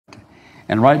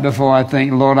And right before I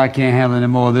think, Lord, I can't handle any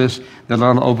more of this, the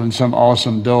Lord will open some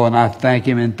awesome door, and I thank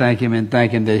Him and thank Him and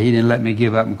thank Him that He didn't let me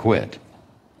give up and quit.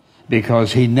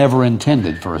 Because He never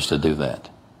intended for us to do that.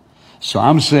 So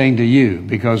I'm saying to you,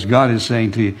 because God is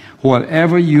saying to you,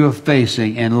 whatever you are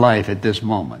facing in life at this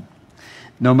moment,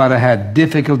 no matter how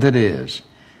difficult it is,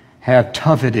 how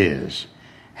tough it is,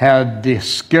 how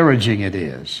discouraging it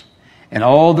is, and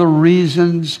all the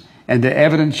reasons and the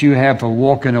evidence you have for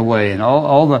walking away, and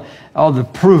all the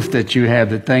proof that you have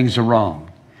that things are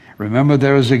wrong, remember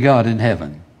there is a God in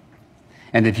heaven.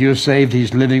 And if you're saved,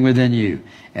 He's living within you.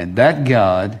 And that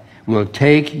God will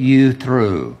take you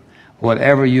through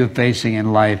whatever you're facing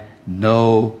in life,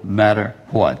 no matter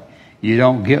what. You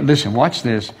don't get, listen, watch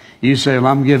this. You say, well,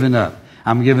 I'm giving up.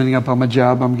 I'm giving up on my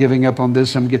job. I'm giving up on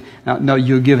this. No,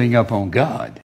 you're giving up on God.